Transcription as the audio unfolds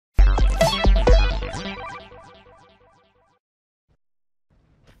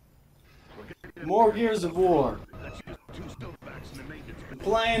More Gears of War. I'm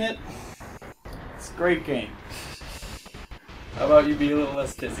playing it. It's a great game. How about you be a little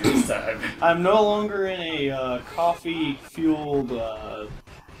less busy this time? I'm no longer in a coffee-fueled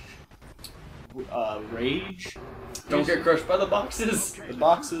rage. Don't get crushed by the boxes. The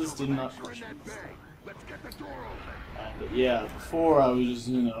boxes did not crush me. But yeah, before I was just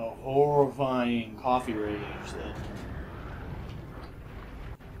in a horrifying coffee rage that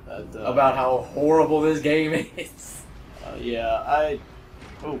About how horrible this game is. yeah,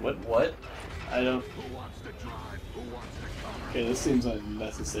 oh, what? What? I don't... Okay, this seems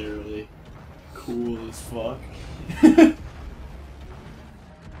unnecessarily cool as fuck.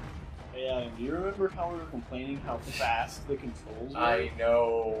 Yeah, do you remember how we were complaining how fast the controls were? I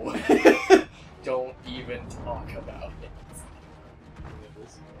know. Don't even talk about it.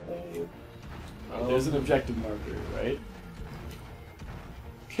 There's an objective marker, right?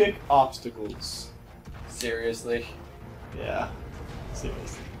 Kick obstacles. Seriously? Yeah,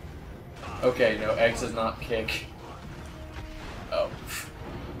 seriously. Okay, no, X is not kick. Oh.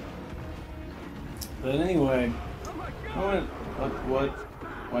 But anyway, what?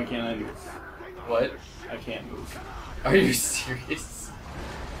 Why can't I move? What? I can't move. Are you serious?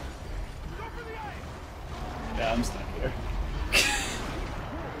 Yeah, I'm stuck here.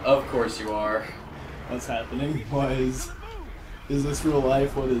 Of course you are. What's happening? Is this real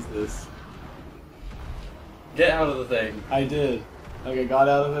life? What is this? Get out of the thing. I did. Like, I got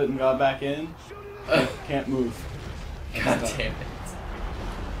out of it and got back in. Can't move. God damn it.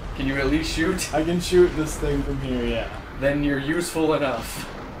 Can you at least shoot? I can shoot this thing from here, yeah. Then you're useful enough.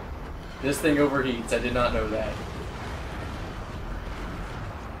 This thing overheats. I did not know that.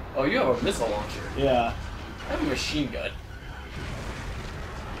 Oh, you have a missile launcher. Yeah. I have a machine gun.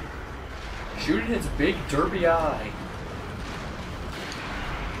 Shoot in its big derby eye.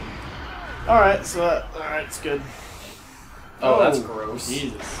 Alright, so alright, it's good. Oh, that's gross.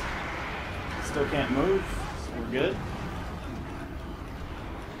 Jesus. Still can't move, so we're good.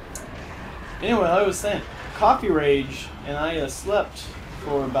 Anyway, like I was saying, coffee rage, and I slept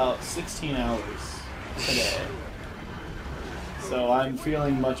for about 16 hours today. So I'm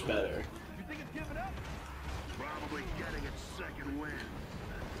feeling much better.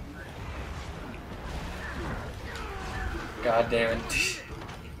 God damn it.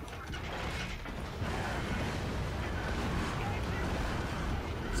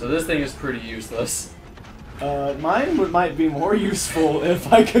 So this thing is pretty useless. Mine might be more useful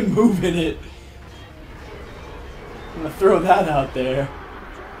if I can move in it. I'm gonna throw that out there.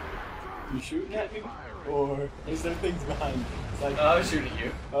 You shooting at me? Or is there things behind me? It's like, I was shooting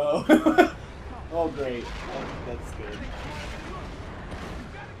you. oh. Oh, great. That's good.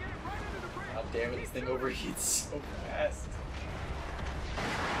 God damn it, this thing overheats so fast.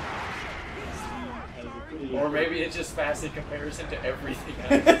 Or maybe it's just fast in comparison to everything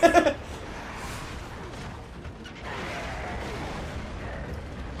else.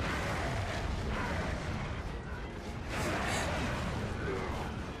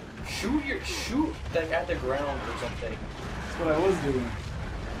 Shoot like at the ground or something. That's what I was doing.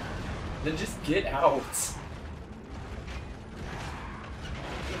 Then just get out.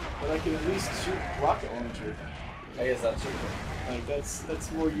 But I can at least shoot rocket launcher. I guess that's true. Like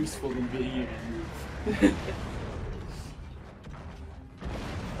that's more useful than being able to move.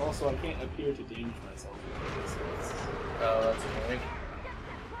 Also, I can't appear to damage myself with this, so it's... Oh, that's annoying.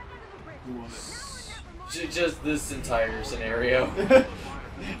 Just this entire scenario.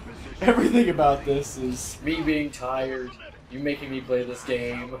 Everything about this is me being tired, you making me play this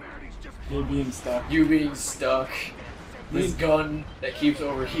game, me being stuck, you being stuck, this gun that keeps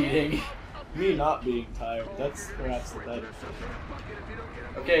overheating. Me not being tired. That's perhaps the better thing.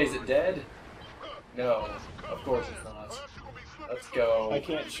 Okay, is it dead? No, of course it's not. Let's go. I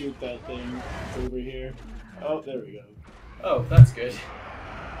can't shoot that thing. It's over here. Oh, there we go. Oh, that's good.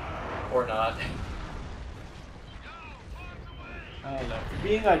 Or not. I don't know.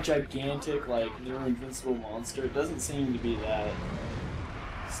 Being a gigantic, like, near invincible monster, it doesn't seem to be that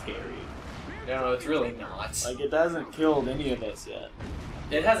scary. No, it's really not. Like, it hasn't killed any of us yet.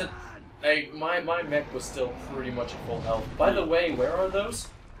 It hasn't. Like, my mech was still pretty much at full health. By the way, where are those?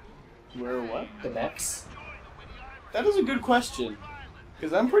 Where what? The mechs? That is a good question.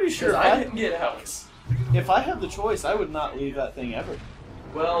 Because I'm pretty sure I didn't get out. If I had the choice, I would not leave that thing ever.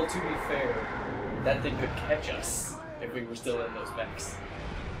 Well, to be fair, that thing could catch us if we were still in those mechs.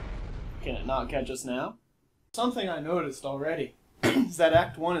 Can it not catch us now? Something I noticed already is that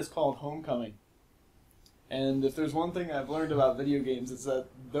Act 1 is called Homecoming. And if there's one thing I've learned about video games, it's that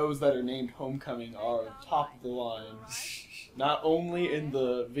those that are named Homecoming are top of the line. Not only in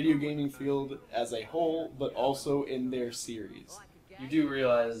the video gaming field as a whole, but also in their series. You do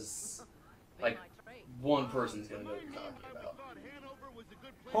realize, like, one person's gonna know what you're talking about.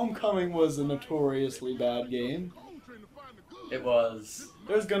 Homecoming was a notoriously bad game. It was.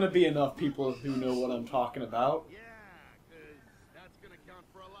 There's gonna be enough people who know what I'm talking about. Yeah, 'cause that's gonna count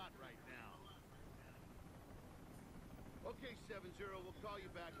for a lot right now. Okay, 7-0, we'll call you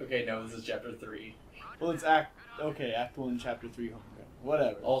back. Okay, no, this is chapter 3. Well, it's Act 1, Chapter 3, Homecoming.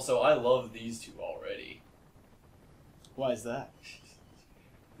 Whatever. Also, I love these two already. Why is that?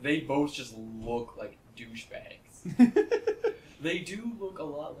 They both just look like douchebags. They do look a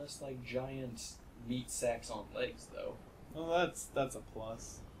lot less like giant meat sacks on legs, though. Well, that's a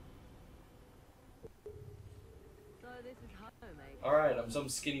plus. Alright, I'm some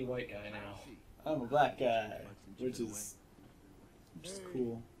skinny white guy now. I'm a black guy, which is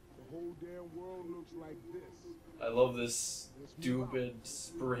cool. The whole damn world looks like this. I love this stupid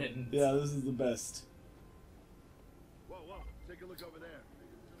sprint. Yeah, this is the best. Whoa, take a look over there.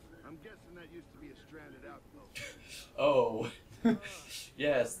 I'm guessing that used to be a stranded outpost. Oh.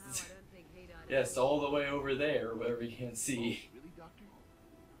 Yes. Yes, all the way over there, where we can't see. Really, Doctor?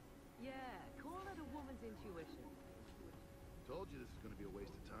 Yeah, call it a woman's intuition. Told you this is gonna be a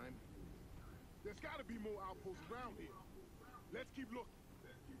waste of time. There's gotta be more outposts around here. Let's keep looking.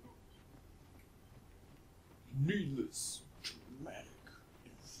 Needless, dramatic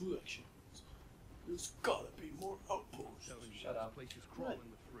inflections. There's gotta be more outposts. Shut up. This place is crawling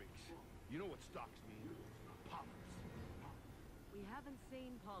with freaks. You know what stocks mean? Polyps. We haven't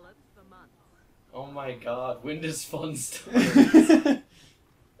seen polyps for months. Oh my god, when does fun start?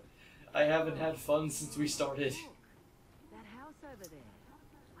 I haven't had fun since we started. That house over there.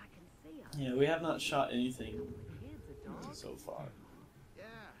 I can see her. Yeah, we have not shot anything Here's a dog. so far. Yeah,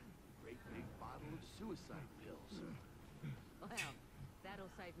 great big bottle of suicide pills. Well, that'll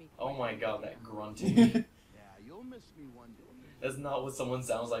save me. Oh my god, that grunting. Yeah, you'll miss me one day. That's not what someone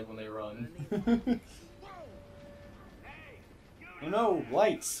sounds like when they run. Oh no,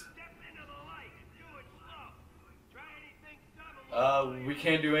 lights! We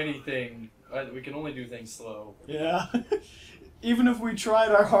can't do anything. We can only do things slow. Yeah. Even if we tried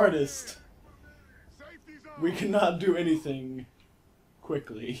our hardest, we cannot do anything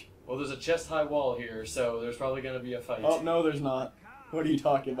quickly. Well, there's a chest-high wall here, so there's probably gonna be a fight. Oh, no, there's not. What are you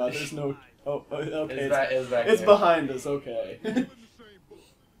talking about? There's no... Oh, okay. It's back It's there. behind us, okay. We're in the same boat.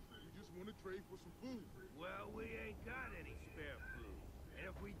 We just want to trade for some food. Well, we ain't got any spare food. And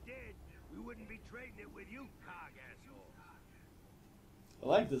if we did, we wouldn't be trading it with you cog assholes. I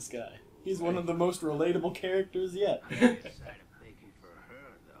like this guy. He's one of the most relatable characters yet. Side of bacon for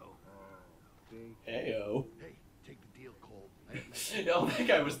her, though. Heyo. Hey, take the deal, Cole. Oh, that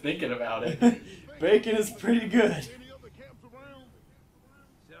guy was thinking about it. Bacon is pretty good. Any other camps around?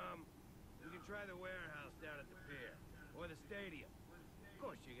 Some. You can try the warehouse down at the pier. Or the stadium. Of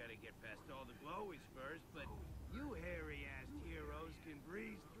course, you gotta get past all the glowies first, but you hairy-assed heroes can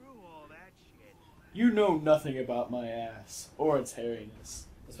breeze through all that shit. You know nothing about my ass, or its hairiness.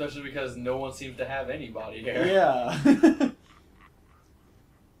 Especially because no one seems to have any body hair. Yeah.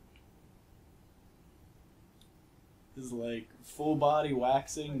 Is like full body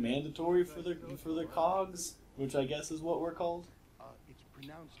waxing mandatory for the cogs, which I guess is what we're called. It's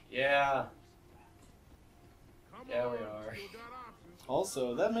pronounced. Yeah. Come Yeah, on, we are. still got options.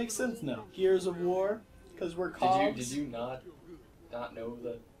 Also, that makes sense now. Gears of War, because we're cogs. Did you not know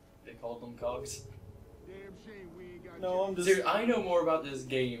that they called them cogs? Damn shame we ain't got No, I'm just. Dude, I know more about this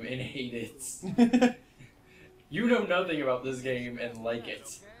game and hate it. You know nothing about this game and like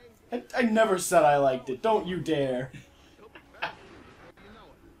it. I never said I liked it. Don't you dare. You know it.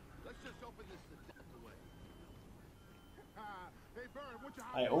 Let's just open this the death away. Hey, Vern, what you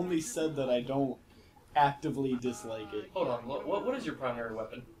I only said that I don't actively dislike it. Hold on, what is your primary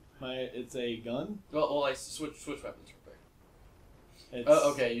weapon? It's a gun. Well, like switch weapons real quick. It's,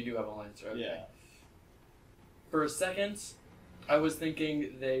 Oh, okay, you do have a lancer. Okay. Yeah. For a second, I was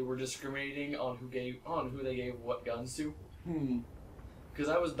thinking they were discriminating on who they gave what guns to. Because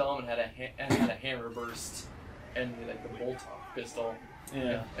I was dumb and had a hammer burst and like the bolt pistol.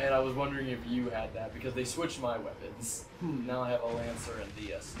 Yeah. And I was wondering if you had that because they switched my weapons. Now I have a lancer and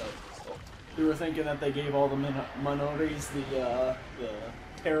the sniper pistol. We were thinking that they gave all the minorities the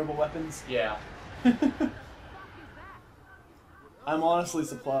terrible weapons. Yeah. I'm honestly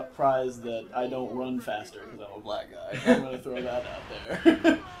surprised that I don't run faster because I'm a black guy. I'm gonna throw that out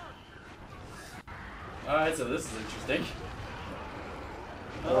there. Alright, so this is interesting.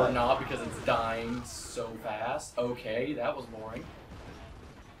 Or not, because it's dying so fast. Okay, that was boring.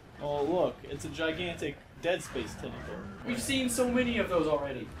 Oh look, it's a gigantic Dead Space tentacle. We've seen so many of those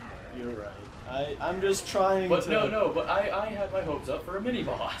already. You're right. I'm just trying But to... no, but I had my hopes up for a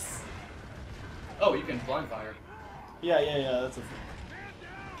mini-boss. Oh, you can blind fire. Yeah, that's a thing.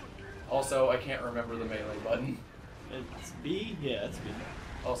 Also, I can't remember the melee button. It's B? Yeah, it's B.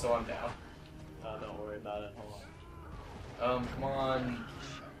 Also, I'm down. Don't worry about it. Hold on. Come on.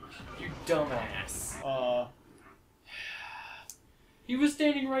 You dumbass. He was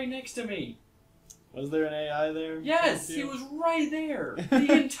standing right next to me. Was there an AI there? Yes, he was right there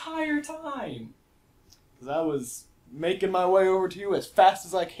the entire time. Because I was making my way over to you as fast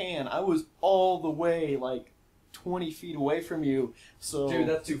as I can. I was all the way, like, 20 feet away from you. So Dude,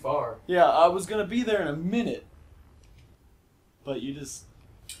 that's too far. yeah, I was going to be there in a minute. But you just...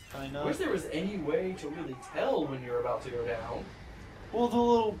 I know. I wish there was any way to really tell when you're about to go down. Well, the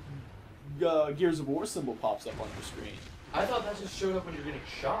little Gears of War symbol pops up on your screen. I thought that just showed up when you're getting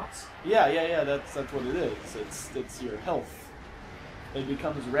shot. Yeah, that's what it is. It's your health. It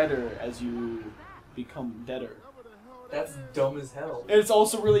becomes redder as you become deader. That's dumb as hell. And it's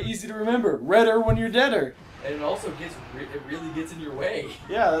also really easy to remember. Redder when you're deader. And it also gets, it really gets in your way.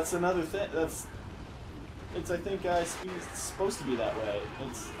 Yeah, that's another thing. It's I think it's supposed to be that way.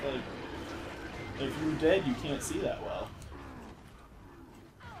 It's like if you're dead, you can't see that well.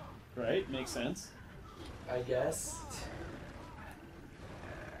 Right? Makes sense. I guess.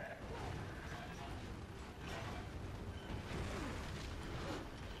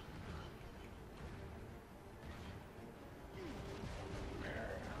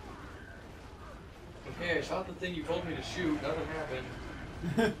 Okay, I shot the thing you told me to shoot. Nothing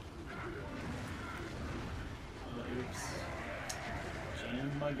happened. Oops.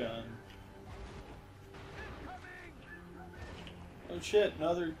 Jammed my gun. Oh shit,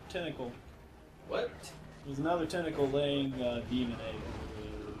 another tentacle. What? There's another tentacle laying demon egg.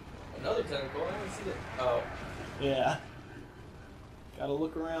 Another tentacle? I didn't see that. Oh. Yeah. Gotta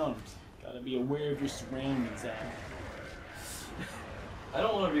look around. Gotta be aware of your surroundings, Al. I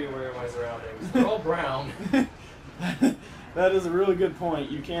don't want to be aware of my surroundings. They're all brown. That is a really good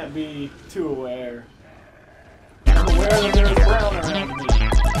point. You can't be too aware. I'm aware that there's brown around.